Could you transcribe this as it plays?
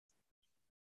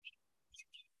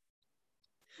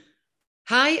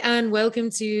Hi, and welcome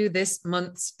to this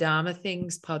month's Dharma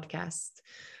Things podcast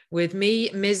with me,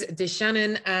 Ms.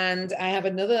 DeShannon, and I have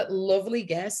another lovely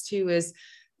guest who has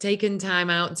taken time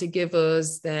out to give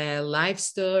us their life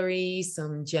story,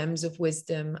 some gems of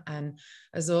wisdom, and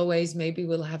as always, maybe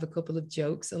we'll have a couple of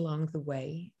jokes along the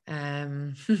way.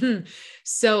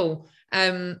 So,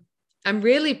 I'm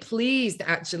really pleased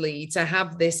actually to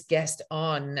have this guest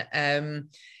on.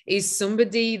 Is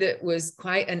somebody that was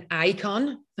quite an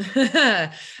icon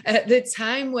at the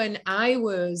time when I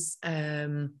was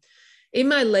in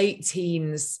my late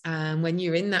teens, when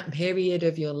you're in that period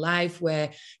of your life where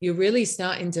you're really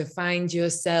starting to find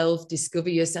yourself, discover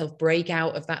yourself, break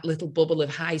out of that little bubble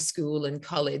of high school and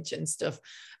college and stuff,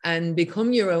 and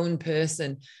become your own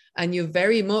person. And you're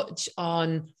very much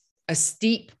on a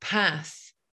steep path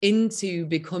into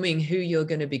becoming who you're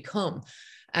going to become.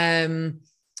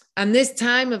 And this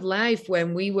time of life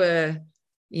when we were,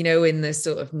 in the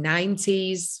sort of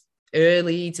 90s,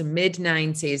 early to mid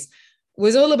 90s,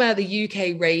 was all about the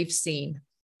UK rave scene,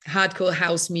 hardcore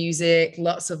house music,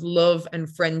 lots of love and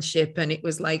friendship. And it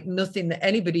was like nothing that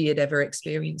anybody had ever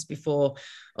experienced before,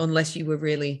 unless you were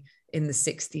really in the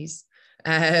 60s.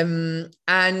 And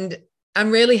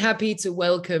I'm really happy to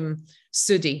welcome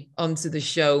Suddi onto the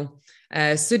show.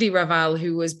 Suddi Raval,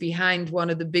 who was behind one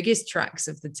of the biggest tracks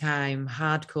of the time,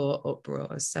 Hardcore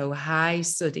Uproar. So hi,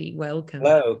 Suddi, welcome.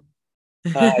 Hello.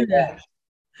 Hi, yeah.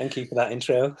 Thank you for that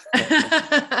intro.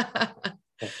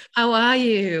 How are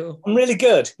you? I'm really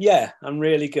good. Yeah, I'm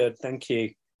really good. Thank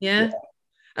you. Yeah.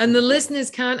 And the listeners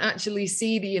can't actually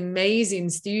see the amazing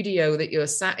studio that you're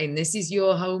sat in. This is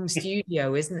your home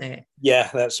studio, isn't it? Yeah,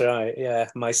 that's right. Yeah,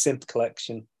 my synth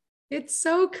collection. It's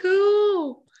so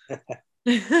cool.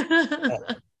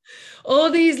 All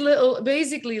these little,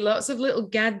 basically lots of little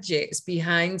gadgets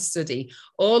behind Suddi,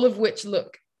 all of which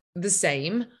look the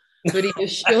same, but he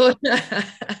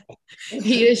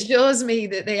assures me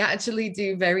that they actually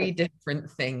do very different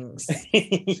things.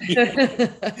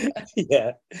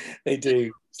 Yeah, they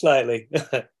do slightly.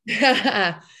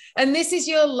 And this is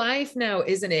your life now,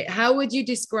 isn't it? How would you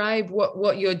describe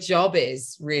what your job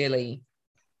is, really?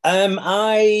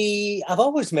 I've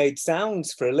always made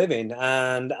sounds for a living,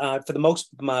 and for the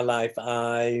most of my life,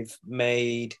 I've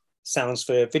made sounds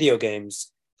for video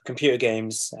games, computer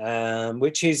games,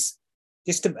 which is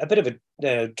just a bit of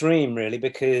a dream, really,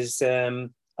 because I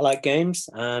like games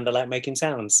and I like making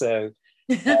sounds. So,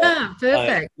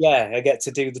 Perfect. I get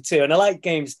to do the two, and I like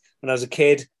games. When I was a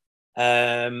kid,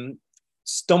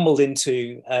 stumbled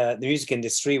into the music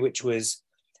industry, which was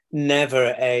never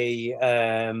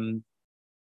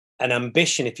an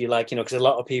ambition, if you like, because a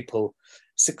lot of people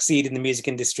succeed in the music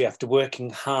industry after working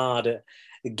hard at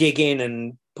gigging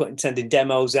and sending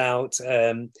demos out.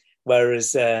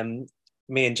 Whereas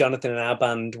me and Jonathan and our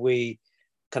band, we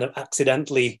kind of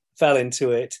accidentally fell into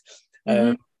it.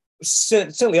 Mm-hmm.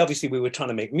 Certainly, obviously, we were trying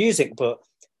to make music, but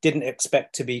didn't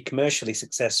expect to be commercially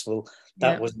successful.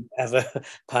 That wasn't ever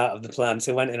part of the plan.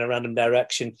 So went in a random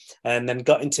direction and then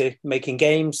got into making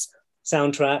games,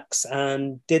 soundtracks,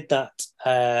 and did that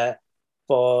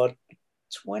for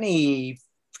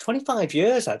 25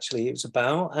 years, actually, it was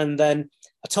about. And then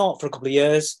I taught for a couple of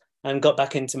years and got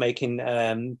back into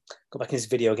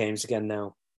video games again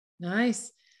now.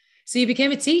 Nice. So you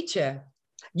became a teacher?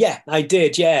 Yeah, I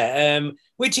did, yeah.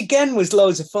 Which again was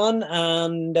loads of fun,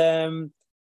 and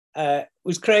it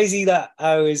was crazy that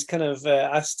I was kind of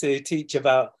asked to teach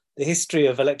about the history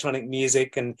of electronic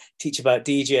music and teach about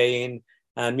DJing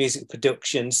and music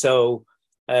production. So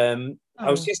I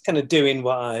was just kind of doing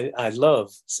what I love.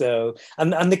 So,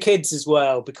 and the kids as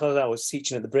well, because I was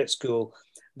teaching at the Brit School,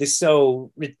 they're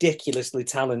so ridiculously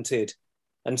talented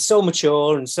and so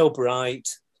mature and so bright.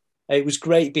 It was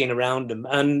great being around them.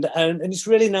 And it's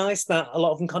really nice that a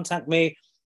lot of them contact me.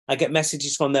 I get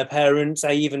messages from their parents.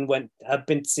 I've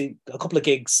been to a couple of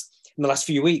gigs in the last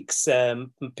few weeks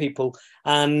from people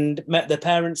and met their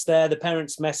parents there. The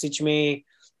parents message me,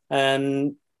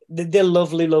 and they're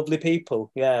lovely, lovely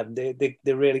people. Yeah,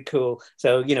 they're really cool.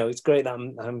 So, it's great that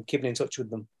I'm keeping in touch with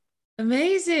them.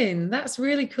 Amazing. That's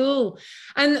really cool.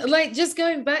 And like just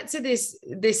going back to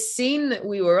this scene that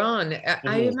we were on,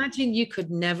 I imagine you could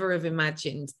never have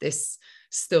imagined this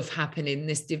stuff happening,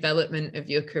 this development of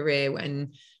your career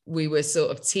when we were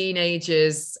sort of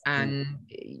teenagers and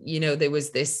there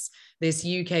was this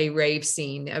UK rave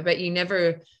scene. I bet you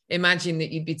never imagined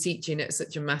that you'd be teaching at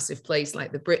such a massive place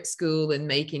like the Brit School and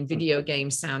making video game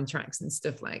soundtracks and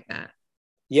stuff like that.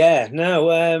 Yeah,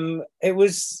 no, it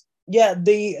was,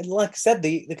 like I said,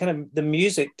 the kind of the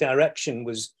music direction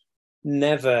was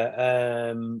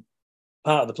never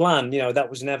part of the plan. That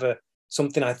was never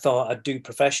something I thought I'd do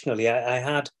professionally. I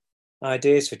had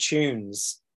ideas for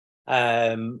tunes.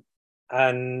 And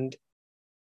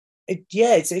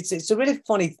it's a really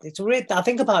funny, I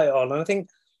think about it all, and I think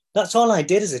that's all I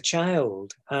did as a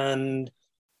child. And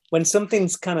when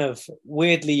something's kind of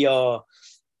weirdly your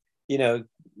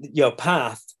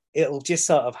path, it'll just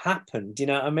sort of happen. Do you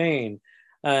know what I mean?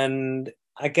 And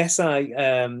I guess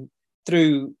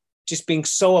through just being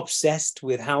so obsessed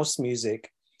with house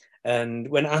music, and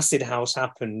when acid house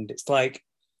happened, it's like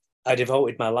I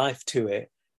devoted my life to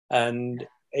it. And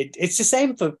it's the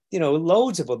same for,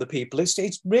 loads of other people.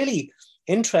 It's really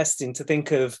interesting to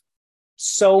think of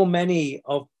so many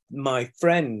of my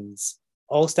friends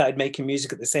all started making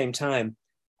music at the same time.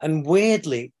 And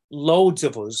weirdly, loads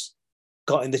of us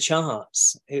got in the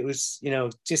charts. It was,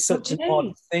 just such an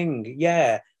odd thing.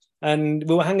 Yeah. And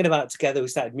we were hanging about together. We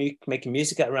started making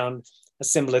music at around a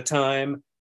similar time.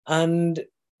 And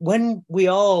when we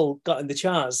all got in the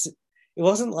charts, it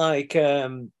wasn't like a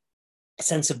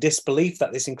sense of disbelief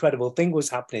that this incredible thing was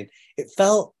happening. It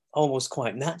felt almost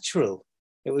quite natural.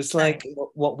 It was like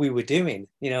what we were doing.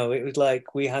 It was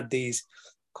like we had these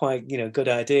quite, good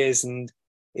ideas, and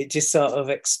it just sort of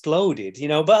exploded,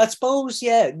 But I suppose,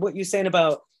 what you're saying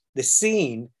about the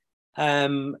scene,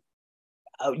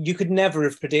 you could never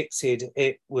have predicted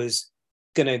it was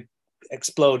going to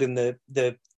explode in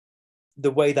the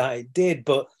way that it did.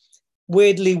 But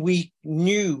weirdly, we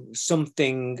knew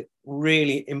something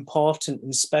really important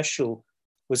and special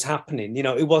was happening.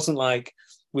 It wasn't like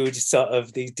we were just sort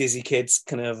of these dizzy kids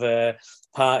kind of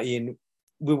partying.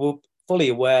 We were fully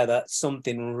aware that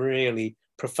something really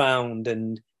profound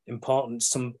and important,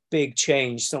 some big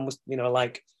change, almost,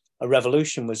 like a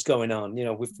revolution was going on.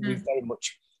 We very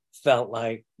much felt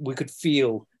like we could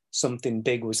feel something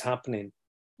big was happening.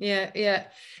 Yeah.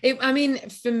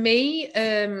 For me,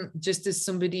 just as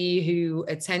somebody who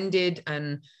attended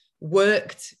and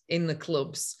worked in the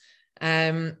clubs,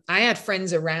 I had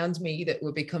friends around me that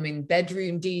were becoming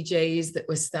bedroom DJs, that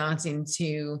were starting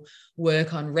to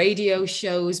work on radio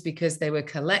shows because they were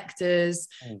collectors,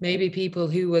 maybe people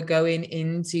who were going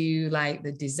into like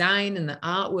the design and the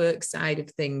artwork side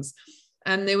of things.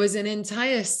 And there was an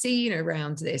entire scene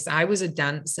around this. I was a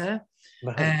dancer.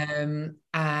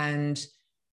 And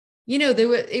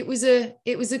it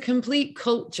was a complete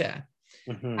culture.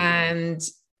 And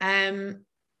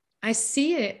I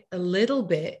see it a little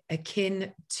bit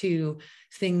akin to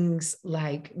things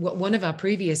like what one of our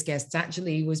previous guests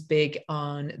actually was big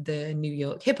on the New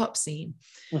York hip hop scene.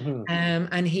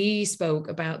 And he spoke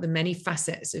about the many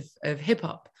facets of hip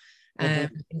hop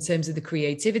in terms of the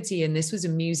creativity. And this was a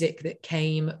music that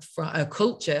came from a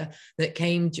culture that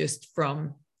came just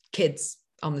from kids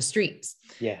on the streets.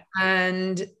 Yeah.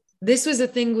 And this was a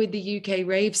thing with the UK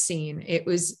rave scene. It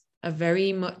was a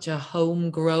very much a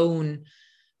homegrown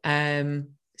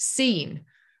scene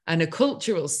and a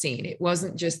cultural scene. It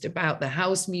wasn't just about the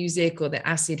house music or the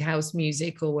acid house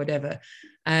music or whatever.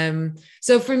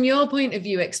 So from your point of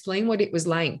view, explain what it was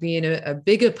like being a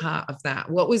bigger part of that.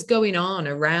 What was going on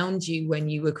around you when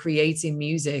you were creating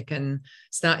music and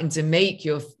starting to make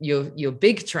your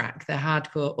big track, the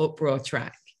Hardcore Uproar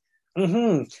track?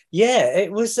 Yeah,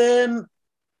 it was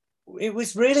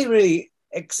really, really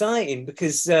exciting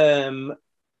because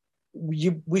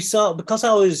we saw, because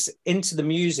I was into the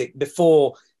music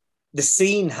before the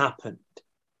scene happened.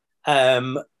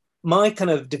 My kind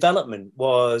of development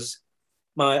was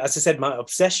as I said, my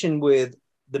obsession with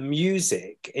the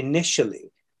music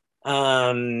initially,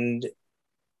 and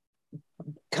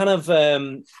kind of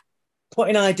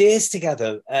putting ideas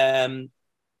together,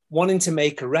 wanting to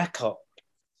make a record,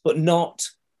 but not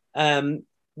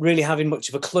really having much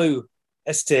of a clue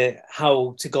as to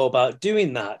how to go about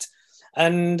doing that.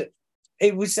 And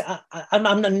it was,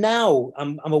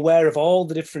 I'm aware of all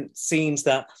the different scenes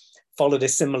that followed a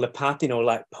similar path,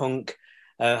 like punk,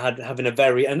 having a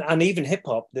very, and even hip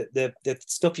hop, the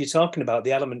stuff you're talking about,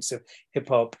 the elements of hip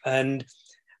hop. And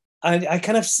I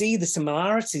kind of see the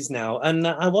similarities now. And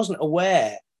I wasn't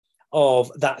aware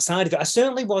of that side of it. I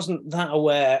certainly wasn't that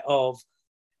aware of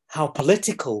how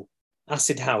political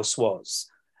acid house was.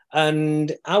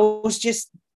 And I was just,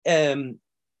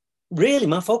 really,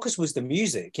 my focus was the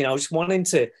music. I was just wanting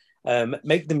to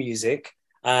make the music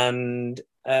and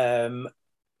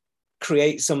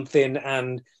create something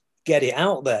and get it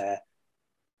out there.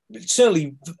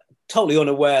 Certainly totally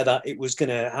unaware that it was going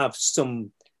to have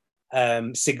some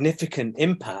significant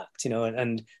impact,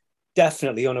 and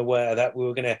definitely unaware that we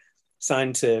were going to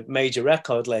sign to major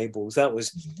record labels. That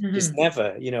was just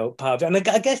never, part of it. And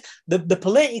I guess the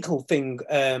political thing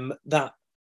that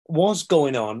was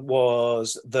going on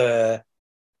was the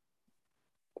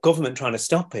government trying to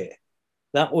stop it.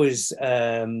 That was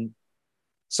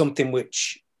something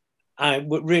which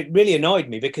really annoyed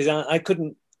me, because I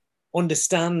couldn't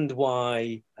understand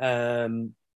why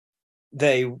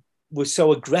they were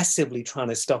so aggressively trying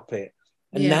to stop it.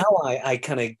 And Yeah. now I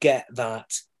kind of get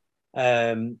that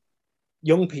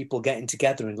young people getting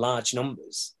together in large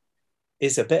numbers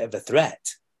is a bit of a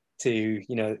threat to,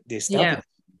 you know, the establishment.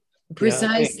 Yeah,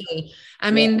 precisely.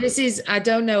 I mean, this is, I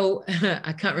don't know,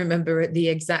 I can't remember the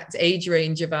exact age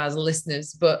range of our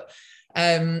listeners, but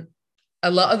a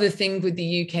lot of the thing with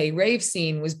the UK rave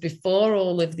scene was before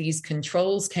all of these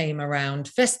controls came around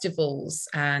festivals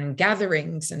and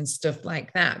gatherings and stuff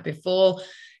like that, before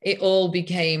it all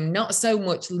became not so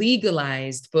much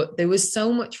legalized, but there's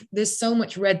so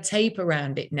much red tape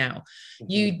around it now.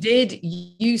 You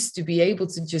used to be able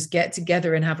to just get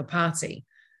together and have a party.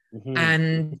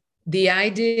 And the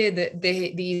idea that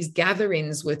these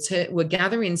gatherings were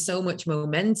gathering so much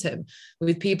momentum,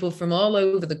 with people from all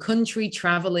over the country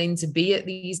traveling to be at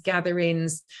these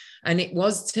gatherings, and it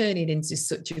was turning into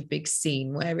such a big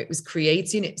scene where it was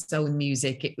creating its own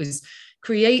music, it was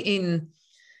creating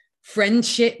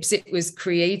friendships, it was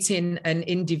creating an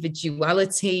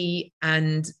individuality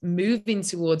and moving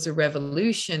towards a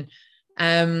revolution.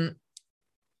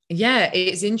 Yeah,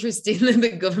 it's interesting that the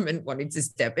government wanted to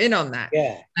step in on that.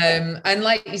 Yeah. And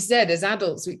like you said, as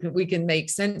adults, we can make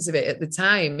sense of it. At the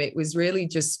time, it was really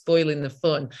just spoiling the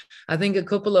fun. I think a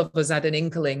couple of us had an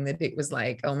inkling that it was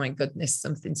like, oh my goodness,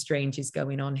 something strange is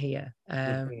going on here.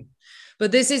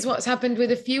 But this is what's happened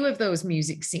with a few of those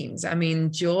music scenes. I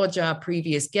mean, George, our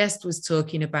previous guest, was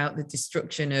talking about the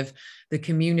destruction of the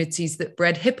communities that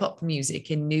bred hip hop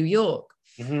music in New York.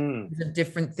 The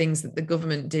different things that the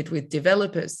government did with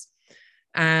developers.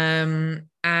 And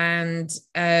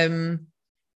I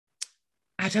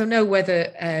don't know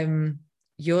whether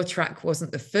your track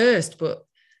wasn't the first, but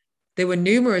there were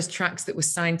numerous tracks that were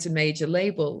signed to major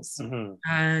labels.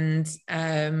 And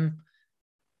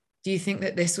do you think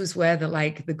that this was where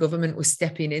the government was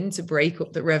stepping in to break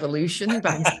up the revolution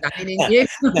by signing you?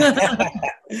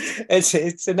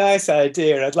 It's a nice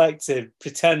idea. I'd like to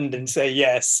pretend and say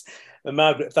yes.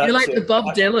 Margaret Thatcher. You're like the Bob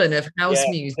Dylan of house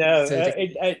music. No,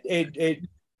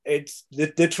 it's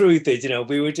the truth is, you know,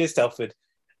 we were just offered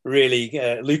really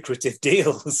lucrative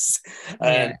deals,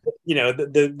 and you know,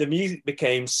 the music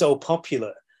became so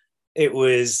popular. It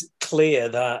was clear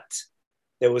that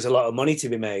there was a lot of money to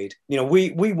be made. You know,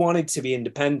 we wanted to be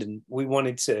independent. We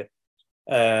wanted to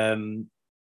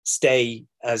stay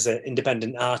as an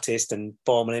independent artist and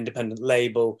form an independent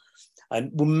label, and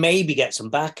we'll maybe get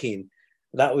some backing.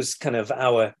 That was kind of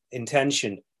our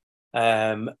intention.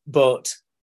 But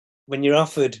when you're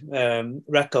offered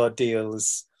record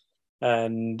deals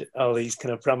and all these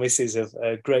kind of promises of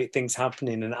great things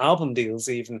happening, and album deals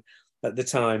even at the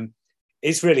time,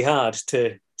 it's really hard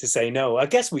to say no. I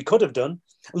guess we could have done.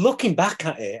 Looking back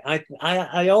at it,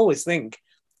 I always think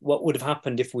what would have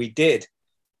happened if we did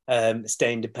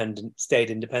stayed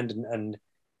independent and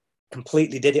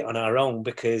completely did it on our own,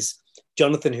 because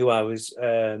Jonathan, who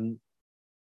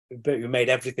made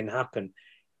everything happen,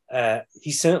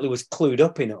 he certainly was clued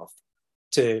up enough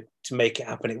to make it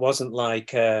happen. It wasn't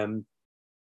like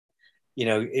you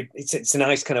know, it's a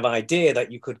nice kind of idea that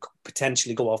you could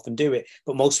potentially go off and do it,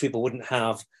 but most people wouldn't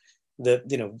have they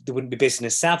wouldn't be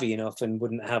business savvy enough and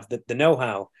wouldn't have the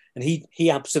know-how. And he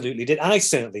absolutely did. I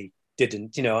certainly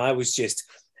didn't. You know, I was just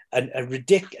an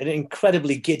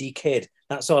incredibly giddy kid.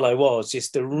 That's all I was,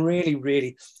 just a really,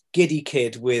 really giddy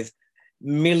kid with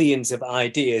millions of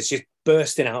ideas just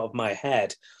bursting out of my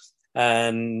head.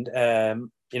 And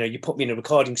you know, you put me in a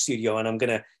recording studio and I'm going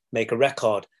to make a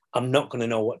record, I'm not going to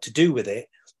know what to do with it.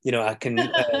 You know, I can you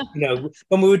know,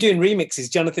 when we were doing remixes,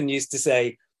 Jonathan used to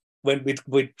say, when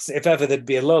we'd if ever there'd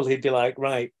be a lull, he'd be like,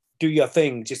 right, do your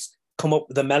thing, just come up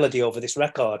with a melody over this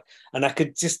record. And I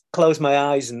could just close my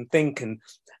eyes and think, and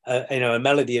you know, a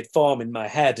melody would form in my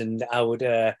head, and I would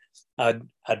I'd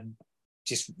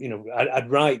just, you know, I'd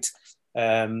write.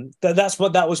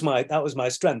 That was my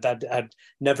strength. I'd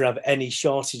never have any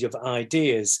shortage of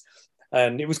ideas,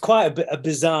 and it was quite a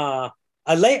bizarre.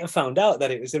 I later found out that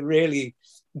it was a really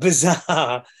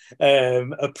bizarre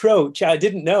approach. I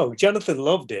didn't know. Jonathan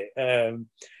loved it.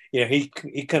 You know, he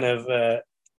kind of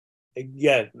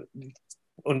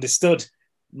understood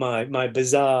my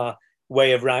bizarre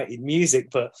way of writing music.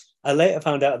 But I later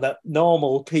found out that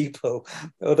normal people,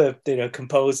 other, you know,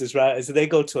 composers, writers, they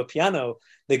go to a piano,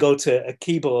 they go to a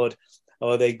keyboard,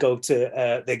 or they go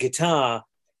to the guitar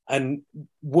and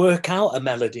work out a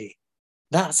melody.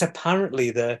 That's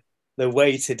apparently the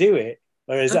way to do it.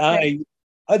 Whereas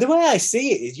the way I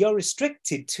see it is you're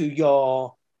restricted to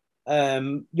your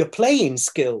playing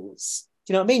skills.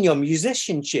 you know what I mean? Your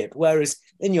musicianship. Whereas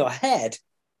in your head,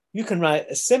 you can write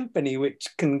a symphony which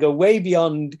can go way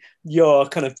beyond your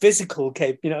kind of physical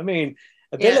you know what I mean,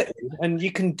 ability, and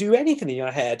you can do anything in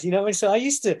your head, you know. And so I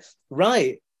used to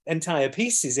write entire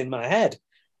pieces in my head,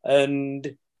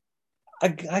 and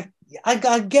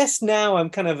I guess now I'm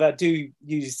kind of I do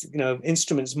use, you know,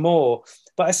 instruments more,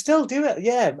 but I still do it.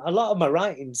 Yeah, a lot of my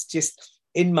writing's just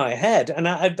in my head, and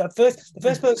the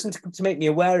first person to make me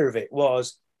aware of it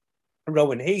was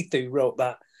Rowan Heath, who wrote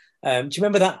that. Do you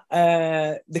remember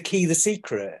that The Key, The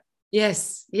Secret?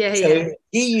 Yes. Yeah. So Yeah.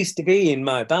 he used to be in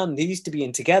my band. He used to be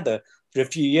in together for a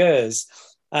few years,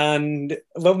 and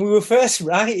when we were first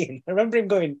writing, I remember him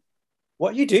going,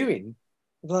 "What are you doing?"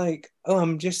 Like, "Oh,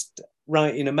 I'm just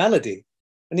writing a melody,"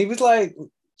 and he was like,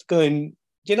 "Going,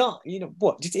 you're not, you know,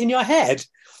 what, just in your head?"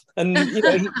 And you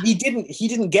know, he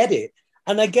didn't get it,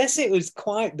 and I guess it was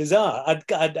quite bizarre.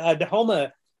 I'd hum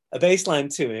a bass line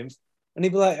to him, and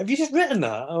he'd be like, "Have you just written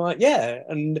that?" I'm like, "Yeah,"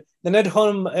 and then I'd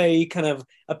hum a kind of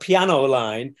a piano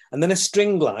line and then a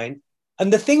string line.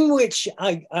 And the thing which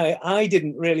I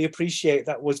didn't really appreciate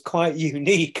that was quite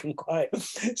unique and quite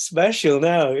special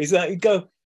now is that he'd go,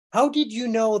 "How did you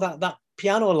know that that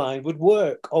piano line would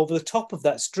work over the top of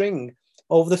that string,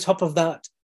 over the top of that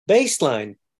bass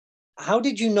line? How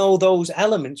did you know those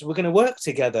elements were going to work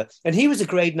together?" And he was a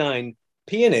grade 9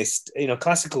 pianist, you know,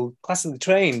 classically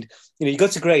trained. You know, you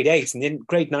got to grade 8 and then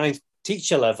grade 9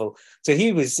 teacher level. So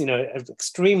he was, you know, an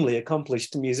extremely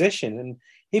accomplished musician. And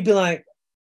he'd be like,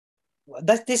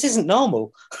 this isn't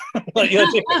normal. What you're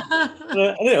doing. I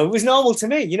don't know, it was normal to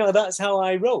me. You know, that's how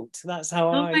I wrote. That's how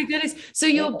Oh I. my goodness. So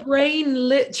your brain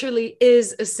literally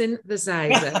is a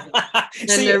synthesizer.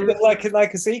 See, And like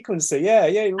a sequencer. Yeah,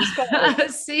 yeah. It was quite a a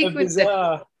sequencer.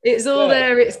 bizarre. It's all Yeah.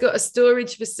 there. It's got a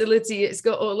storage facility. It's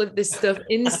got all of this stuff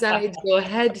inside your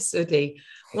head, Suddi.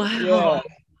 Wow. Yeah.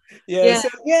 Yeah. Yeah. So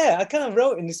yeah, I kind of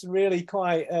wrote in this really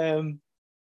quite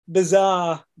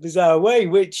bizarre way,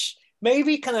 which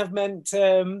maybe kind of meant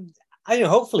I don't know,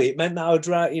 hopefully it meant that I was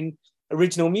writing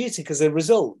original music as a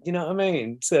result, you know what I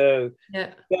mean? So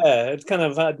Yeah. yeah, it kind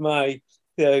of had my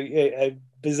a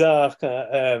bizarre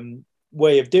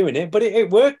way of doing it, but it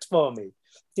worked for me,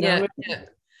 you know Yeah. what I mean? Yeah.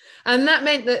 And that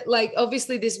meant that, like,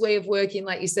 obviously, this way of working,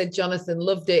 like you said, Jonathan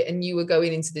loved it, and you were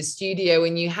going into the studio,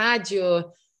 and you had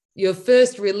your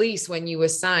first release when you were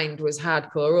signed was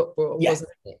Hardcore Uproar, Yeah, wasn't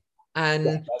it? yeah, And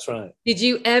that's right. did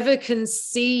you ever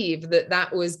conceive that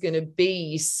that was going to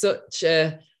be such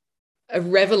a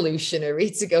revolutionary,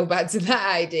 to go back to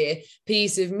that idea,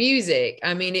 piece of music?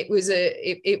 I mean, it was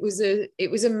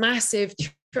a massive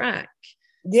track,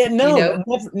 Yeah, you no,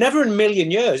 know. never in a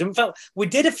million years. In fact, we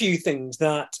did a few things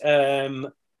that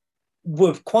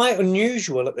were quite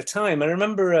unusual at the time. I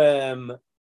remember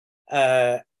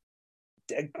uh,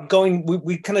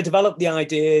 we kind of developed the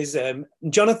ideas.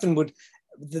 Jonathan would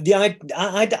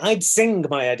I'd sing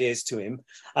my ideas to him,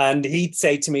 and he'd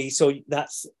say to me, "So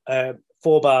that's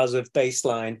 4 bars of bass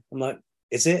line." I'm like,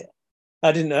 "Is it?"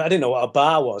 I didn't know what a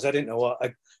bar was. I didn't know what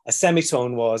a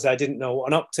semitone was. I didn't know what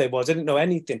an octave was. I didn't know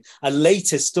anything. I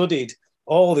later studied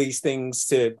all these things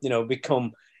to, you know,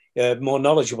 become more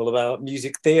knowledgeable about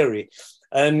music theory.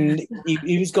 And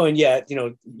he was going, "Yeah, you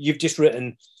know, you've just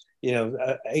written, you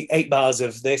know, 8 bars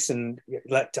of this, and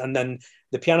then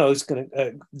the piano's gonna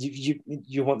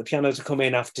you want the piano to come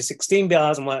in after 16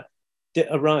 bars." I'm like,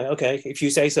 "Right, okay, if you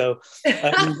say so."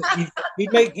 And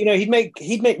he'd make, you know,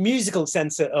 he'd make musical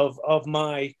sense of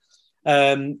my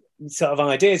sort of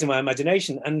ideas and my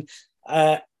imagination. And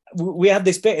we had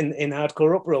this bit in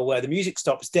Hardcore Uproar where the music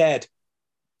stops dead,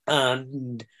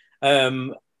 and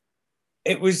um,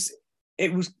 it was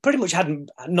pretty much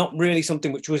not really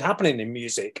something which was happening in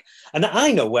music. And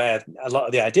I know where a lot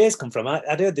of the ideas come from. I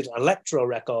heard an electro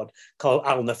record called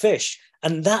Al the Fish,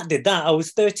 and that did that. I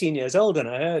was 13 years old and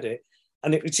I heard it,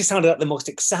 and it just sounded like the most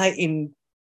exciting,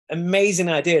 amazing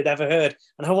idea I'd ever heard.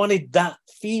 And I wanted that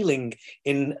feeling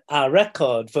in our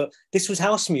record. But this was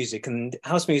house music, and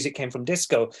house music came from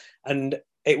disco, and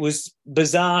it was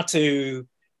bizarre to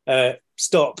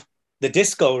stop the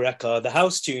disco record, the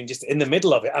house tune, just in the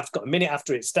middle of it. I've got a minute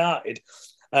after it started,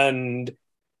 and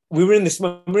we were in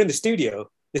the studio.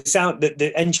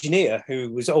 The engineer,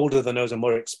 who was older than us and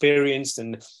more experienced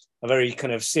and a very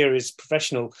kind of serious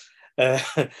professional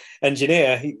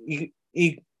engineer,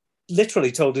 he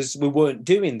literally told us we weren't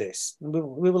doing this.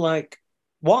 We were like,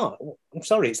 "What? I'm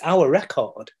sorry, it's our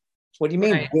record. What do you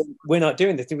mean Right. we're not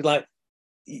doing this?" He was like,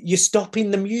 "You're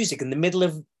stopping the music in the middle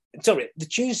of, sorry, the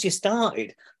tunes you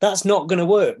started, that's not going to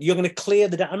work. You're going to clear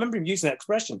the I remember him using that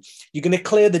expression. You're going to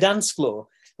clear the dance floor."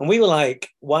 And we were like,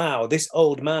 "Wow, this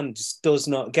old man just does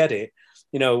not get it."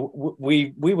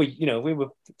 we were.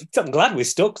 I'm glad we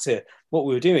stuck to what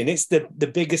we were doing. It's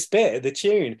the biggest bit of the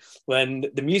tune when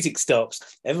the music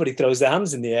stops. Everybody throws their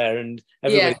hands in the air and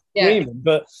everybody's screaming.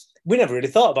 But we never really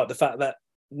thought about the fact that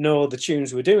no other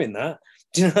tunes were doing that.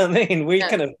 Do you know what I mean?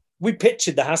 We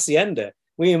pictured the hacienda.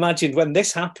 We imagined when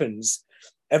this happens,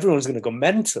 everyone's going to go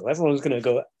mental. Everyone's going to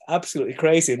go absolutely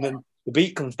crazy, and then the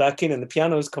beat comes back in and the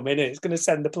pianos come in and it's going to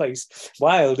send the place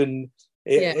wild. And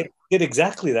it did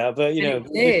exactly that. But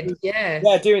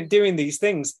doing these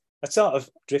things, I sort of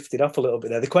drifted off a little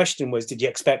bit there. The question was, did you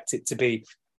expect it to be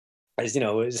as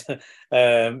going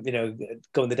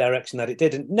the direction that it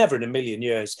did? And never in a million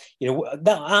years.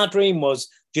 That our dream was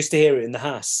just to hear it in the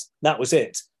house. That was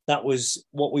it. That was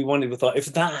what we wanted. We thought,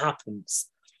 if that happens,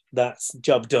 that's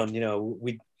job done.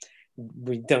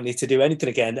 We don't need to do anything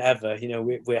again ever.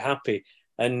 We're happy.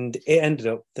 And it ended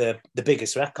up the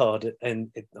biggest record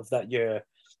of that year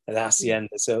at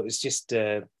Hacienda. So it was just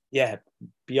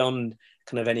beyond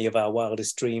kind of any of our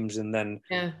wildest dreams. And then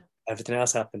everything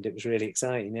else happened. It was really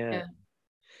exciting. Yeah.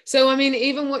 So I mean,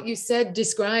 even what you said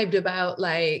described about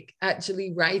like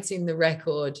actually writing the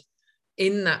record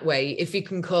in that way, if you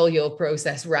can call your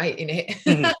process writing it,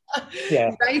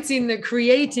 creating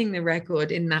the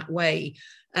record in that way,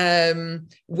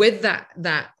 with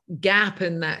that gap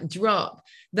and that drop,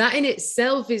 that in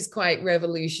itself is quite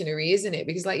revolutionary, isn't it?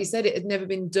 Because like you said, it had never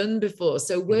been done before.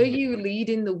 So were you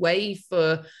leading the way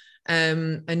for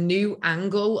a new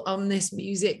angle on this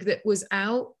music that was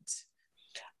out?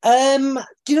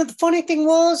 The funny thing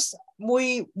was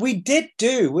we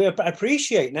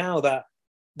appreciate now that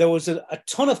there was a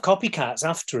ton of copycats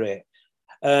after it,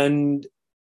 and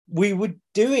we were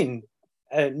doing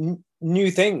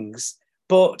new things,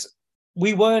 but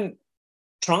we weren't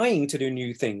trying to do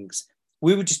new things.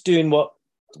 We were just doing what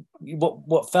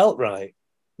felt right.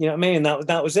 You know what I mean?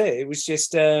 That was it. It was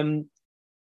just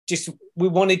we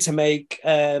wanted to make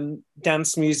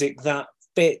dance music that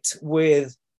fit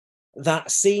with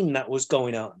that scene that was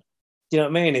going on. You know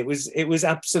what I mean? It was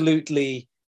absolutely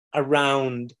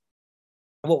around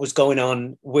what was going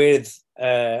on with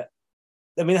Hacienda,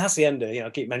 I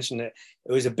keep mentioning it.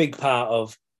 It was a big part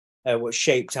of what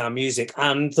shaped our music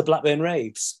and the Blackburn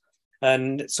raves.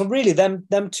 And so really them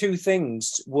two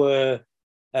things were,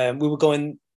 we were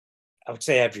going, I would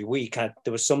say every week.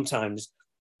 There was sometimes,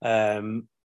 if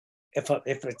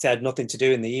it had nothing to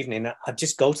do in the evening, I'd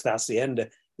just go to the Hacienda,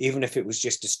 even if it was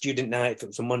just a student night, if it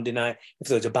was a Monday night, if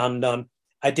there was a band on,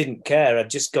 I didn't care. I'd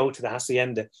just go to the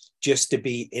Hacienda just to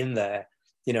be in there.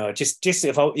 Just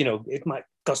if it might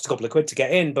cost a couple of quid to get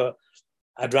in, but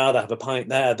I'd rather have a pint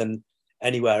there than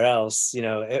anywhere else,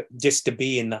 just to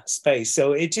be in that space.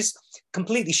 So it just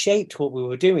completely shaped what we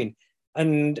were doing.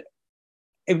 And,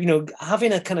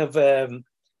 having a kind of,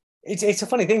 it's a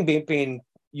funny thing being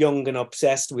young and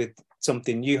obsessed with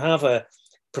something. You have a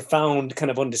profound kind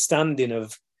of understanding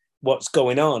of what's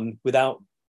going on without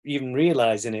even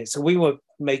realizing it. So we were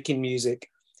making music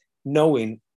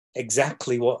knowing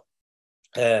exactly what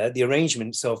the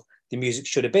arrangements of the music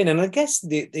should have been. And I guess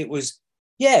it was,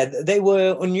 they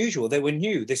were unusual. They were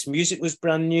new. This music was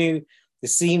brand new. The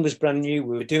scene was brand new.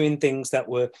 We were doing things that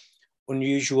were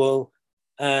unusual.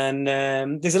 And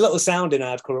there's a little sound in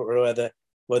hardcore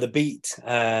where the beat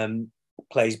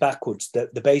plays backwards,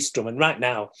 the bass drum. And right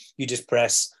now, you just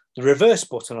press the reverse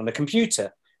button on the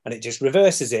computer and it just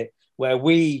reverses it, where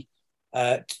we,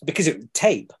 because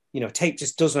tape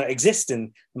just does not exist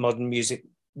in the modern music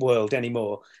world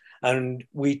anymore. And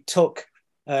we took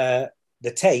the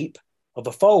tape of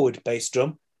a forward bass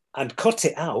drum and cut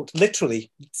it out,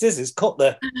 literally scissors, cut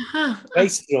the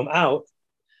bass drum out,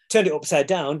 turned it upside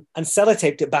down and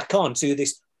sellotaped it back on. So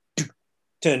this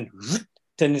turned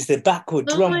into the backward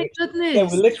drum. Oh my goodness. Yeah,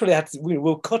 we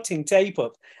were cutting tape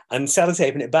up and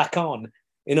sellotaping it back on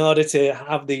in order to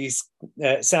have these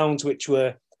sounds which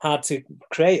were hard to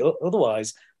create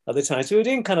otherwise at the time. So we were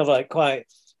doing kind of like quite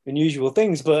unusual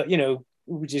things, but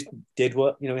we just did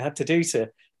what we had to do to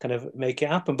kind of make it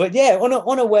happen. But yeah,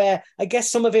 unaware, I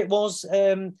guess some of it was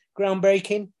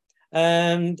groundbreaking,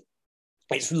 and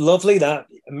it's lovely that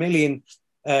a million,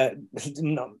 a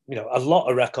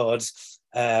lot of records.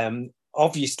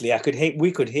 Obviously,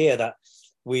 we could hear that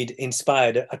we'd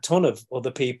inspired a ton of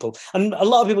other people, and a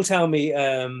lot of people tell me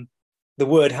the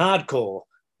word hardcore,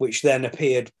 which then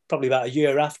appeared probably about a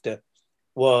year after,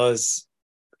 was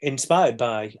inspired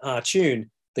by our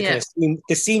tune. The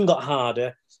scene got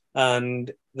harder,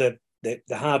 and the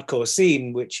hardcore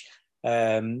scene, which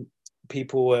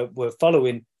people were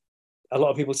following. A lot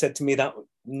of people said to me that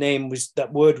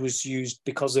word was used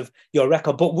because of your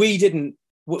record, but we didn't.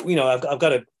 I've got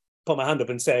to put my hand up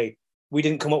and say we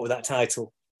didn't come up with that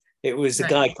title. It was a Right.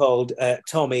 guy called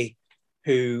Tommy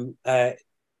who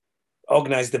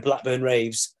organized the Blackburn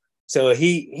Raves. So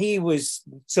he was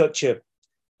such an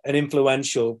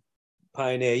influential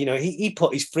pioneer. You know, he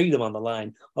put his freedom on the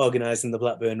line organizing the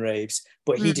Blackburn Raves,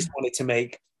 but he just Mm. wanted to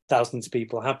make thousands of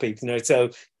people happy. You know, so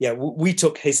yeah, we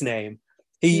took his name.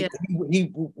 Yeah.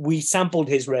 We sampled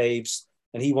his raves,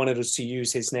 and he wanted us to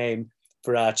use his name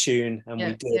for our tune, and we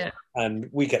Yeah. did, Yeah. and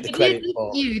we get the You did, credit didn't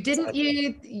for. you? Didn't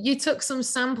you? You took some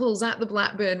samples at the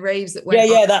Blackburn raves that Yeah,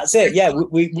 went on. yeah, that's it. Yeah,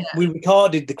 we Yeah.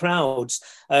 recorded the crowds.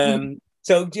 Mhm.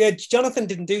 So yeah, Jonathan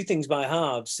didn't do things by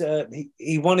halves.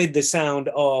 He wanted the sound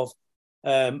of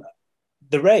um,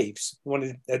 the raves. He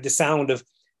wanted the sound of.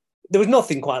 There was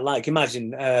nothing quite like.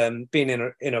 Imagine being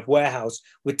in a warehouse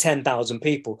with 10,000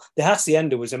 people. The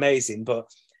hacienda was amazing,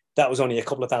 but that was only a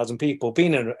couple of thousand people.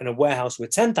 Being in a warehouse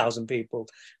with 10,000 people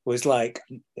was like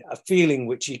a feeling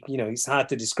which you know it's hard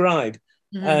to describe.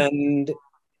 Mhm. And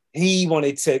he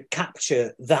wanted to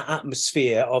capture that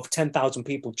atmosphere of 10,000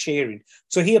 people cheering.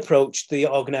 So he approached the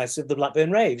organizer of the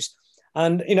Blackburn Raves.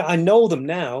 And, you know, I know them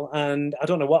now, and I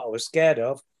don't know what I was scared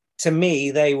of. To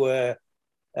me, they were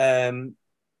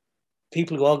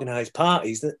people who organise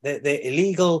parties. They're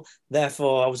illegal.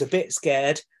 Therefore, I was a bit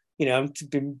scared. You know, to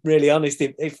be really honest,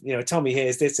 if you know Tommy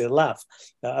hears this, he'll laugh.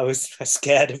 I was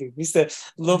scared of him. He's the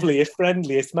loveliest,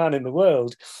 friendliest man in the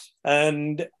world.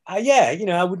 And yeah, you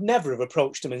know, I would never have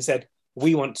approached him and said,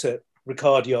 "We want to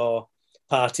record your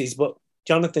parties," but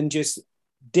Jonathan just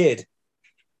did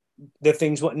the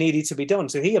things what needed to be done.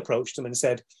 So he approached him and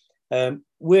said,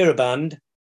 "We're a band,"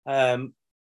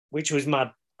 which was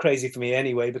mad crazy for me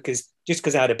anyway, because just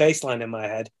because I had a bass line in my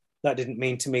head, that didn't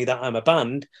mean to me that I'm a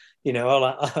band. You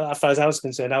know, as far as I was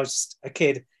concerned, I was just a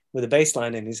kid with a bass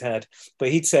line in his head. But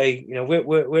he'd say, you know,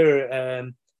 we're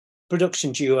a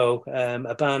production duo,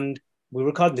 a band. We're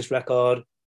recording this record.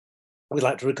 We'd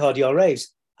like to record your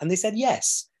raves. And they said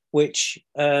yes, which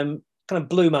kind of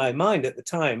blew my mind at the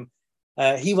time.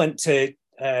 He went to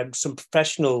some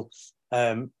professional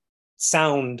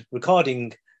sound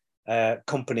recording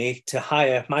company to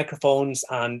hire microphones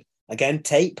and again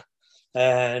tape,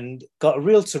 and got a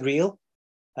reel to reel,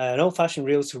 an old fashioned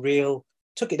reel to reel.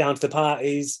 Took it down to the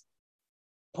parties,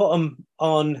 put them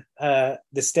on the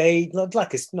stage,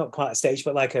 like it's not quite a stage,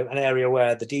 but like an area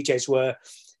where the DJs were.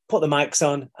 Put the mics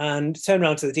on and turned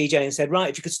around to the DJ and said, "Right,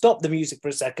 if you could stop the music for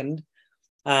a second,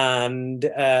 and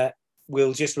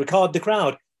we'll just record the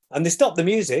crowd." And they stopped the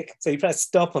music, so you press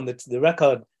stop on the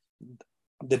record,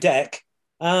 the deck,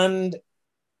 and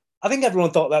I think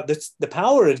everyone thought that the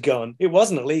power had gone. It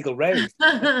wasn't a legal rave.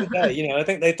 Yeah, you know, I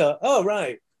think they thought, oh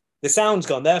right, the sound's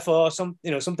gone. Therefore,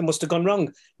 something must have gone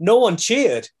wrong. No one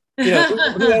cheered. You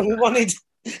know, we wanted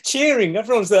cheering.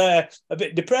 Everyone's there a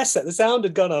bit depressed that the sound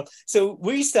had gone off. So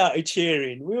we started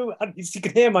cheering. You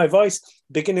could hear my voice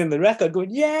beginning the record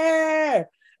going, yeah.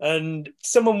 And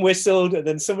someone whistled, and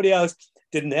then somebody else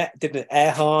did an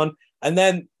air horn, and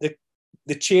then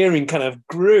the cheering kind of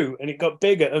grew, and it got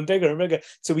bigger and bigger and bigger.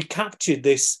 So we captured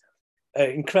this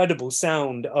incredible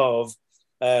sound of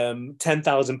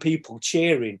 10,000 people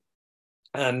cheering,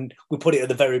 and we put it at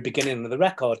the very beginning of the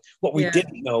record. What we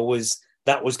didn't know was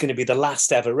that was going to be the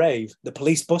last ever rave. The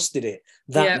police busted it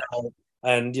that night,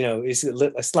 and you know, it's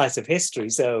a slice of history.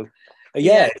 So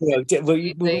yeah, you know,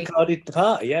 we recorded the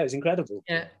party. Yeah, it was incredible.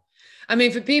 Yeah. I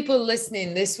mean, for people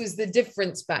listening, this was the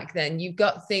difference back then. You've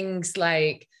got things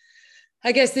like,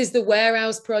 I guess there's the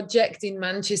Warehouse Project in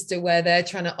Manchester, where they're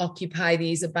trying to occupy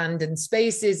these abandoned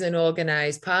spaces and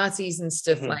organize parties and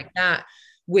stuff like that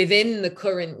within the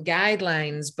current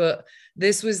guidelines. But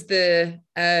this was the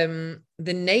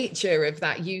nature of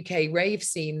that UK rave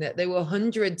scene, that there were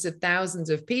hundreds of thousands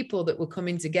of people that were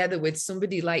coming together with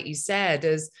somebody, like you said,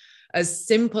 as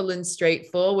simple and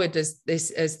straightforward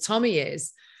as Tommy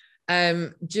is,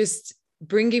 just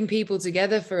bringing people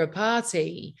together for a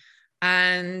party.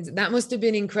 And that must have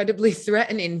been incredibly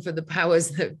threatening for the powers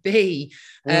that be,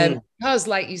 because,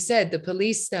 like you said, the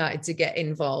police started to get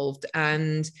involved,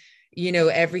 and you know,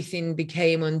 everything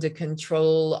became under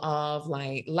control of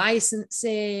like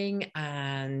licensing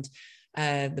and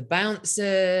the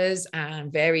bouncers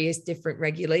and various different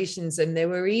regulations. And there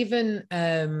were even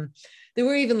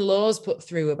laws put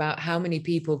through about how many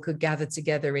people could gather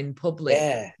together in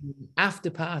public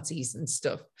after parties and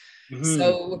stuff.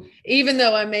 So even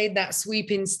though I made that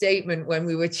sweeping statement when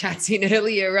we were chatting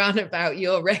earlier on about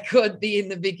your record being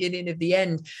the beginning of the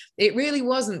end, it really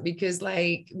wasn't, because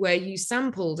like where you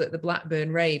sampled at the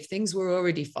Blackburn rave, things were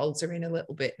already faltering a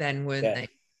little bit then, weren't they?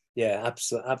 Yeah,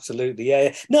 absolutely.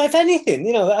 Yeah. No, if anything,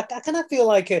 you know, I kind of feel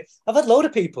like I've had a load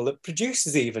of people, that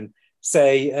producers even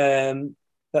say,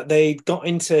 that they got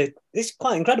into. It's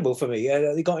quite incredible for me.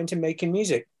 They got into making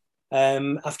music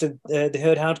after they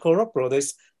heard Hardcore Uproar.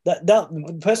 There's that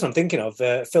the person I'm thinking of,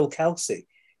 Phil Kelsey.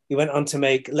 He went on to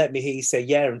make Let Me Hear You Say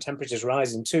Yeah and Temperatures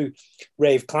Rising, two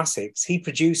rave classics. He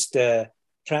produced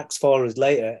tracks for us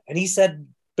later, and he said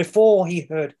before he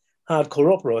heard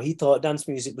Hardcore Uproar, he thought dance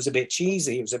music was a bit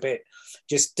cheesy. It was a bit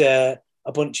just a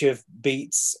bunch of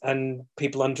beats and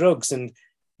people on drugs. And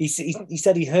he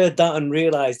said he heard that and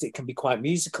realized it can be quite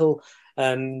musical,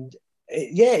 and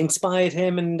it inspired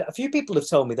him. And a few people have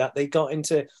told me that they got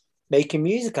into making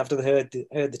music after they heard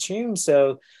the tune.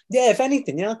 So yeah, if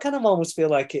anything, I kind of almost feel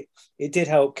like it did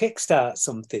help kickstart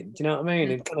something. Do you know what I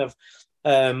mean? And kind of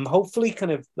hopefully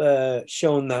kind of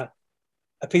shown that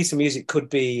a piece of music could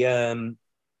be kind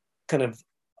of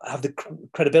have the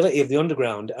credibility of the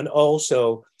underground and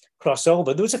also cross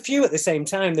over. There was a few at the same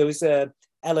time. There was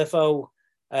LFO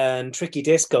and Tricky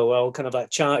Disco all kind of like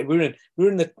charted. We were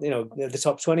in the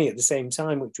top 20 at the same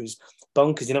time, which was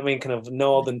bonkers. You know what I mean? Kind of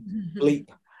northern bleep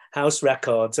house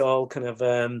records, all kind of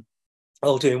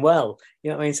all doing well.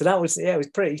 You know what I mean? So that was it was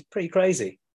pretty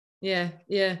crazy. Yeah.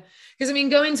 Because I mean,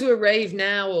 going to a rave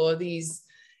now or these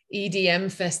EDM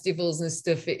festivals and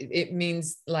stuff, it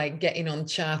means like getting on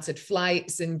chartered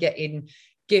flights and getting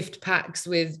gift packs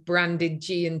with branded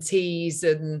G&Ts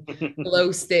and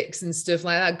glow sticks and stuff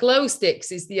like that. Glow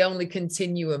sticks is the only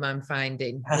continuum I'm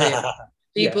finding. Really.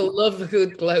 People love a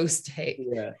good glow stick.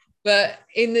 Yeah. But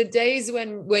in the days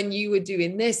when you were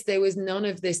doing this, there was none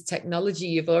of this technology.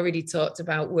 You've already talked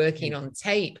about working on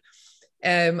tape.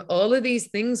 All of these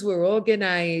things were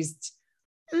organized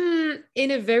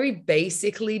in a very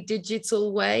basically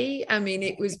digital way. I mean,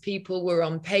 it was people were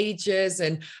on pages,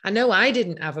 and I know I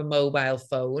didn't have a mobile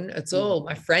phone at all.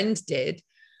 My friend did.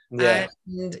 Yeah.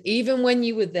 And even when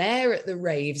you were there at the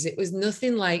raves, it was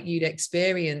nothing like you'd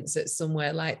experience at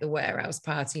somewhere like the Warehouse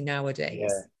Party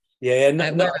nowadays.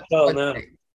 Not at all, no.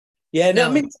 Yeah, no,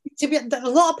 I mean, to be a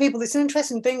lot of people, it's an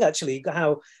interesting thing, actually,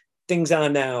 how things are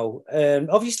now.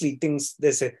 Obviously,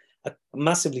 there's a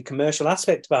massively commercial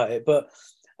aspect about it, but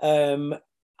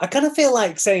I kind of feel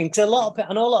like saying, because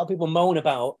I know a lot of people moan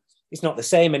about it's not the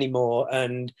same anymore,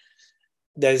 and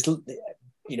there's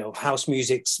house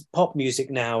music's pop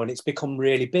music now, and it's become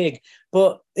really big.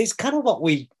 But it's kind of what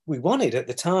we wanted at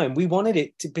the time. We wanted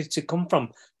it to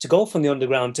go from the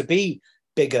underground to be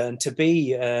bigger and to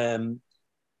be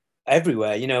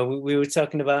everywhere. We were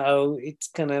talking about how it's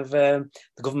kind of the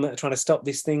government are trying to stop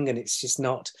this thing, and it's just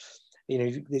not.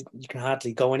 You can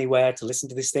hardly go anywhere to listen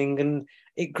to this thing, and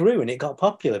it grew and it got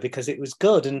popular because it was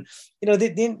good. And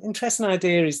the interesting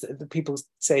idea is that the people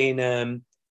saying the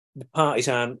parties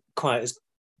aren't quite as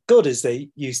good as they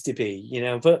used to be,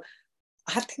 but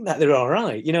I think that they're all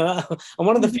right. I'm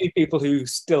one of the few people who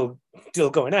still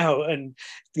going out and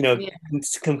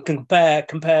can compare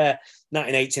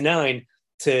 1989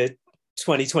 to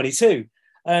 2022.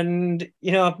 And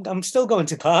I'm still going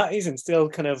to parties and still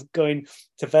kind of going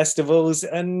to festivals,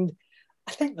 and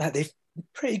I think that they're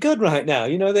pretty good right now.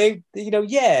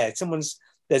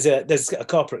 There's a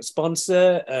corporate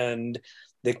sponsor, and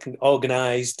they can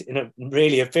organized in a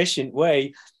really efficient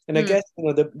way. And I guess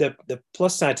the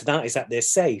plus side to that is that they're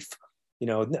safe.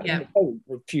 A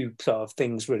few sort of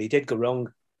things really did go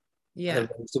wrong. Yeah,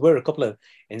 there were a couple of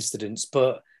incidents,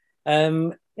 but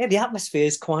the atmosphere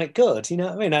is quite good. You know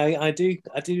what I mean? I do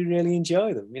really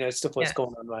enjoy them. Stuff what's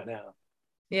going on right now.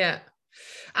 Yeah.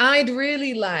 I'd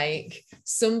really like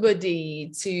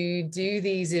somebody to do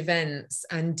these events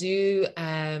and do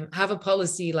have a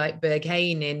policy like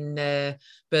Berghain in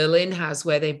Berlin has,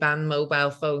 where they ban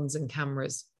mobile phones and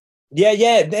cameras.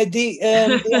 Yeah. The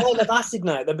Isle of Acid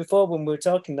night, before when we were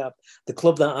talking that the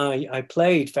club that I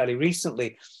played fairly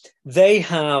recently, they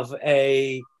have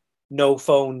a no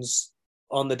phones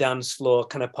on the dance floor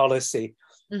kind of policy.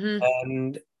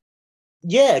 And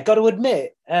got to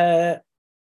admit,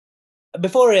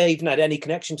 before I even had any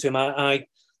connection to him, I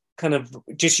kind of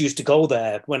just used to go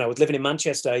there. When I was living in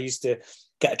Manchester, I used to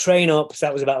get a train up, so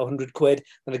that was about 100 quid.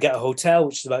 Then I'd get a hotel,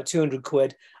 which is about 200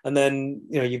 quid. And then,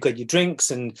 you've got your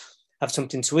drinks and have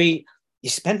something to eat. I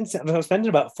was spending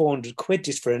about 400 quid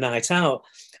just for a night out.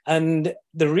 And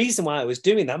the reason why I was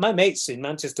doing that, my mates in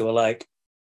Manchester were like,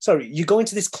 sorry, you're going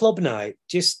to this club night,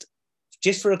 just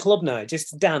for a club night, just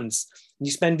to dance, and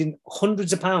you're spending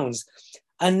hundreds of pounds.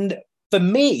 And for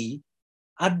me,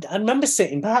 I remember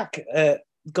sitting back,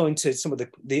 going to some of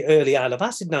the early Isle of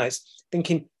Acid nights,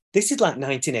 thinking, this is like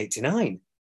 1989.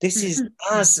 This is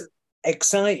as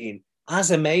exciting,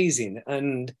 as amazing.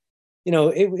 And,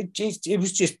 it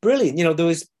was just brilliant. There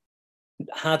was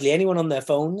hardly anyone on their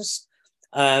phones,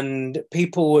 and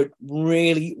people were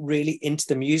really, really into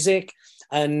the music.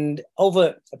 And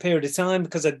over a period of time,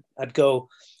 because I'd go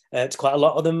to quite a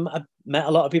lot of them, I met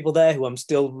a lot of people there who I'm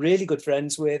still really good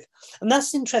friends with. And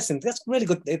that's interesting. That's a really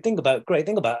great thing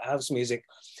about house music.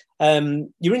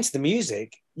 You're into the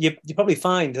music, you probably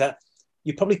find that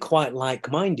you're probably quite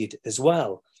like-minded as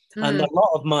well. And a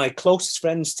lot of my closest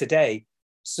friends today,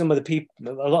 a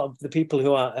lot of the people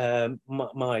who are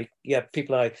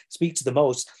people I speak to the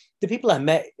most, the people I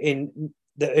met in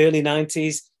the early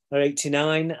 90s or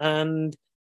 89, and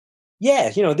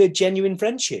they're genuine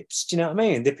friendships. Do you know what I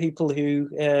mean? They're people who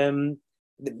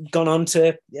gone on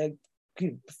to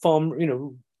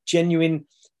form, genuine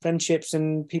friendships,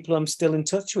 and people I'm still in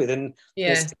touch with. And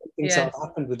there's things that have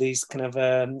happened with these kind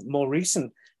of more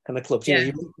recent kind of clubs. You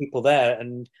meet people there,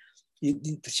 and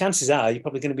the chances are you're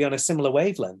probably going to be on a similar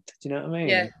wavelength. Do you know what I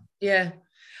mean? Yeah.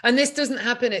 And this doesn't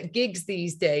happen at gigs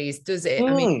these days, does it?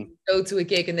 I mean, you go to a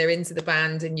gig and they're into the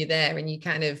band and you're there and you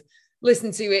kind of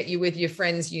listen to it, you're with your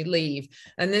friends, you leave.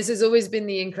 And this has always been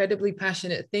the incredibly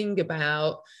passionate thing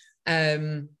about,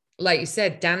 like you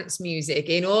said, dance music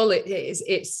in all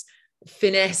its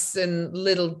finesse and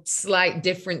little slight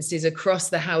differences across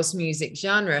the house music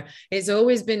genre. It's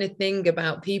always been a thing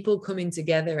about people coming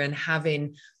together and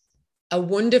having a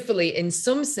wonderfully, in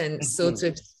some sense, sort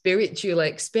of spiritual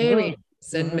experience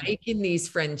and making these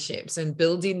friendships and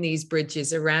building these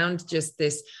bridges around just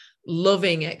this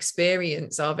loving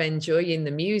experience of enjoying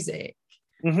the music.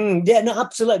 Yeah, no,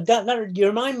 absolutely. That you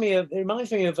remind me of. It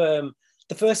reminds me of the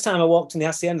first time I walked in the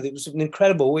Hacienda. It was an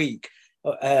incredible week.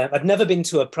 I'd never been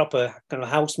to a proper kind of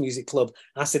house music club,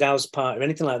 acid house party, or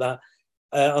anything like that.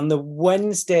 On the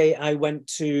Wednesday, I went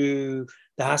to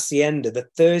the Hacienda. The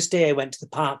Thursday, I went to the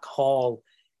Park Hall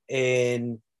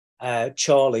in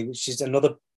Chorley, which is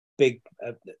another big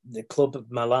the club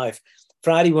of my life.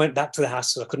 Friday, went back to the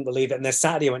house, so I couldn't believe it. And then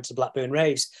Saturday, I went to the Blackburn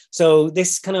Raves. So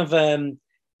this kind of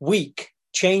week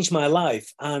changed my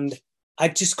life, and I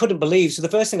just couldn't believe. So the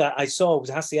first thing I saw was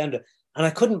Hacienda, and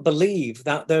I couldn't believe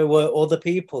that there were other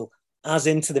people as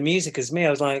into the music as me. I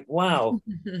was like, wow.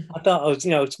 I thought I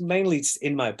was, mainly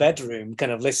in my bedroom,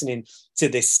 kind of listening to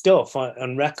this stuff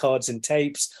on records and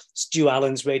tapes, Stu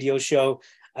Allen's radio show.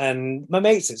 And my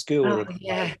mates at school were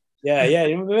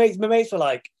my mates were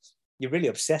like, you're really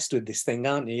obsessed with this thing,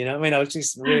 aren't you? You know what I mean? I was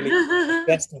just really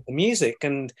obsessed with the music.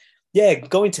 And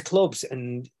going to clubs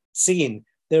and seeing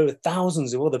there are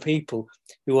thousands of other people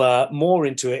who are more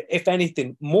into it, if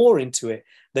anything, more into it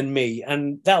than me.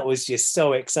 And that was just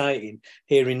so exciting,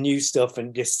 hearing new stuff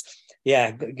and just,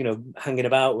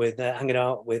 hanging out with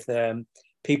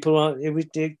people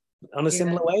on a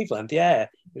similar wavelength. Yeah, it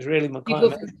was really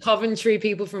people from Coventry,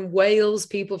 people from Wales,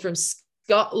 people from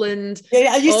Scotland.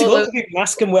 Yeah, I used to go to people and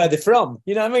ask them where they're from.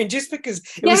 You know what I mean? Just because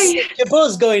it was such a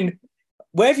buzz going,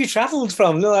 where have you travelled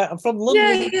from? They're like, I'm from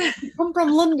London. You come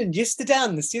from London just to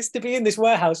dance, just to be in this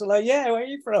warehouse. I'm like, yeah, where are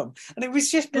you from? And it was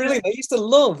just brilliant. I used to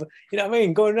love,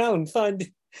 going around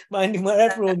finding where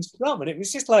everyone's from. And it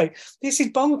was just like, this is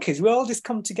bonkers. We all just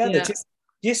come together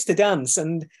just to dance,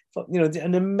 and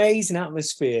an amazing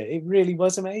atmosphere. It really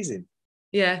was amazing.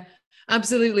 Yeah.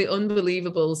 Absolutely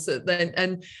unbelievable. So then,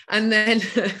 and then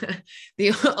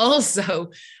also,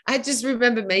 I just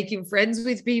remember making friends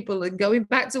with people and going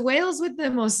back to Wales with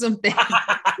them or something.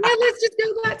 Let's just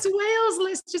go back to Wales.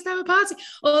 Let's just have a party.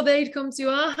 Or they'd come to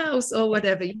our house or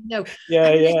whatever,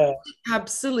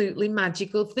 Absolutely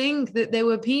magical thing that there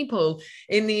were people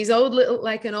in these an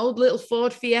old little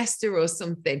Ford Fiesta or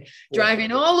something,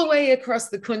 driving all the way across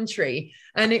the country.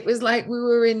 And it was like we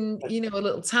were in, a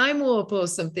little time warp or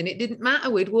something. It didn't matter.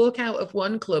 We'd walk out of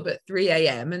one club at 3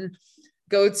 a.m. and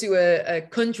go to a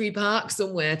country park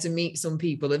somewhere to meet some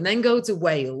people, and then go to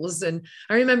Wales. And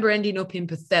I remember ending up in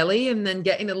Pwllheli and then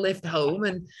getting a lift home.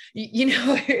 And,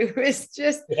 it was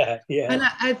just, and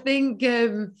I think,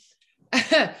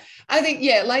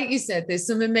 like you said, there's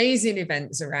some amazing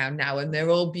events around now, and they're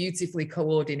all beautifully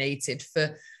coordinated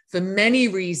for many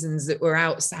reasons that were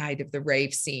outside of the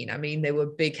rave scene. I mean, there were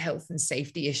big health and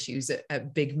safety issues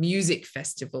at big music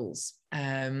festivals.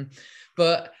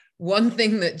 But one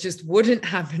thing that just wouldn't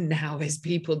happen now is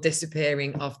people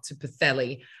disappearing off to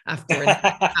Pwllheli after an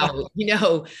hour.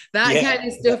 That kind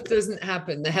of stuff doesn't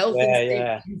happen. The health and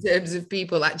safety in terms of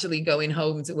people actually going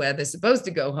home to where they're supposed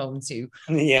to go home to.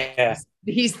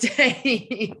 These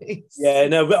days.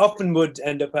 We often would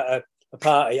end up at a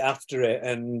party after it,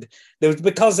 and there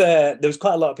was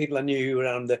quite a lot of people I knew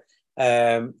around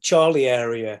the Chorley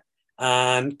area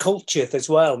and Culcheth as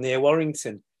well, near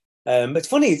Warrington. But it's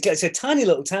funny, it's a tiny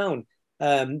little town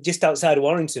just outside of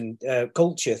Warrington,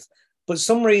 Culcheth. But for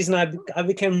some reason I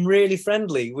became really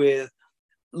friendly with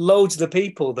loads of the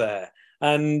people there,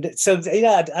 and so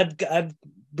I'd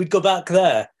we'd go back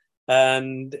there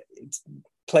and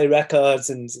play records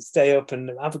and stay up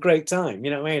and have a great time.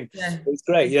 You know what I mean? Yeah. It was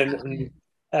great. And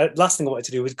last thing I wanted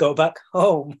to do was go back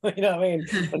home. You know what I mean?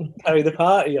 And carry the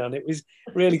party on. It was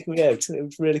really, it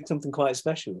was really something quite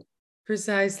special.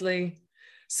 Precisely.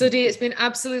 Suddi, it's been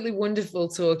absolutely wonderful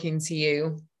talking to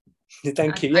you.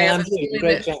 Thank you. I Yeah, have a Andrew, feeling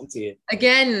great that, chatting to you.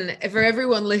 again, for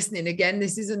everyone listening, again,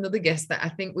 this is another guest that I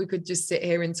think we could just sit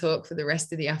here and talk for the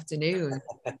rest of the afternoon.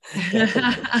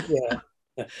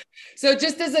 Yeah. So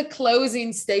just as a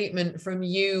closing statement from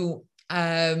you,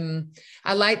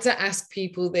 I like to ask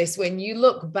people this: when you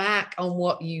look back on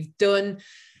what you've done,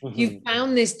 you've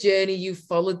found this journey, you've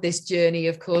followed this journey.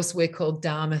 Of course, we're called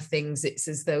Dharma Things. It's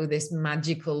as though this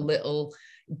magical little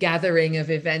gathering of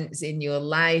events in your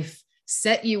life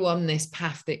set you on this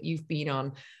path that you've been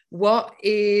on. What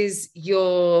is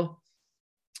your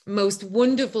most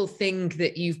wonderful thing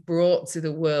that you've brought to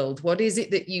the world? What is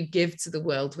it that you give to the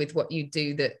world with what you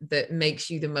do that makes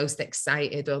you the most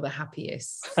excited or the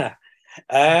happiest?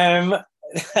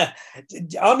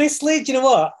 Honestly, do you know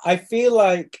what? I feel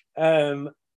like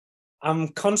I'm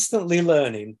constantly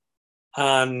learning,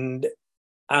 and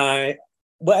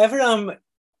whatever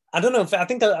I don't know. I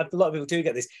think a lot of people do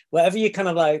get this. Whatever you're kind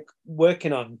of like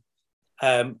working on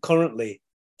currently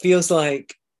feels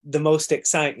like the most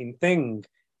exciting thing.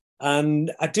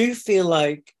 And I do feel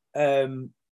like the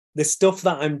stuff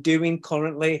that I'm doing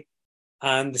currently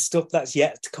and the stuff that's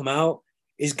yet to come out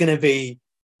is going to be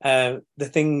the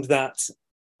thing that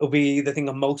will be the thing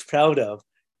I'm most proud of.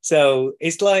 So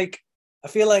it's like, I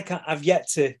feel like I've yet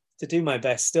to do my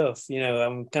best stuff. You know,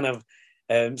 I'm kind of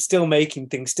still making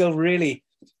things, still really,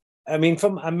 I mean,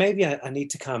 maybe I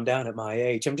need to calm down at my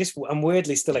age. I'm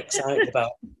weirdly still excited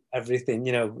about everything.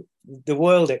 You know, the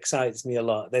world excites me a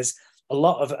lot. There's a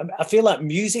lot of, I feel like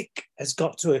music has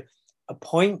got to a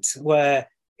point where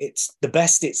it's the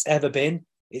best it's ever been.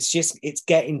 It's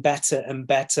getting better and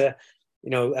better.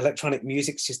 You know, electronic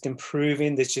music's just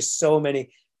improving. There's just so many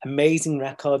amazing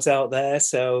records out there.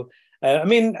 So, I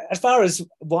mean, as far as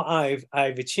what I've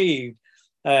achieved,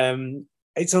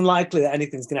 it's unlikely that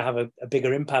anything's going to have a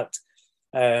bigger impact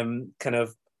kind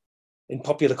of in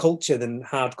popular culture than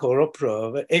hardcore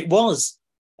uproar. But it was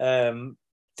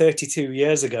 32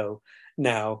 years ago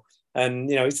now. And,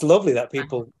 you know, it's lovely that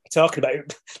people are talking about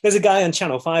it. There's a guy on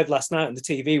Channel 5 last night on the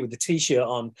TV with the T-shirt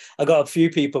on. I got a few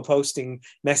people posting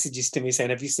messages to me saying,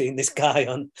 have you seen this guy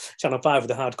on Channel 5 with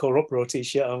the hardcore uproar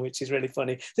T-shirt on, which is really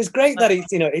funny. So it's great that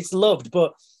it's, you know, it's loved,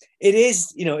 but it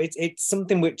is, you know, it's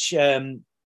something which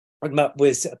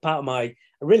was a part of my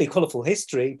really colourful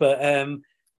history. But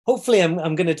hopefully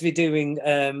I'm going to be doing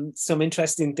some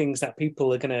interesting things that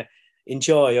people are going to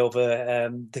enjoy over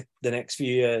the next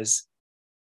few years.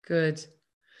 Good.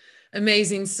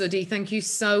 Amazing, Suddi. Thank you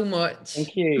so much.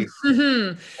 Thank you.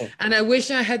 And I wish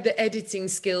I had the editing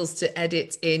skills to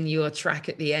edit in your track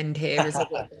at the end here as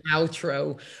a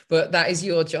outro, but that is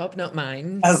your job, not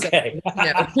mine. Okay. So,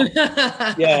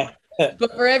 no. Yeah.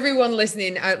 But for everyone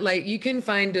listening, like, you can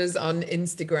find us on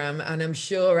Instagram, and I'm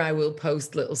sure I will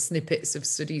post little snippets of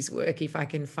Suddi's work if I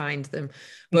can find them.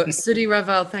 But Suddi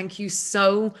Raval, thank you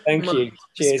so Thank much you. for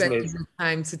Cheers, spending Miz. the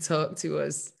time to talk to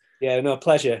us. Yeah, no,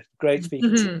 pleasure. Great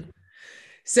speaking to you.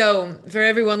 So for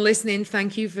everyone listening,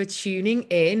 thank you for tuning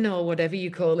in, or whatever you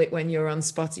call it when you're on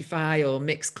Spotify or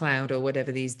Mixcloud or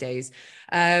whatever these days.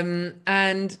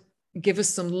 And give us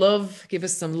some love, give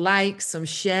us some likes, some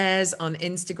shares on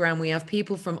Instagram. We have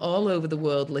people from all over the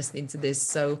world listening to this.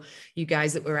 So you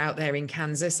guys that were out there in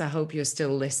Kansas, I hope you're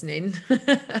still listening.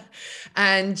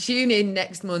 And tune in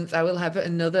next month. I will have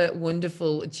another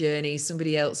wonderful journey,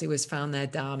 somebody else who has found their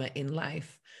Dharma in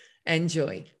life.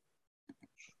 Enjoy.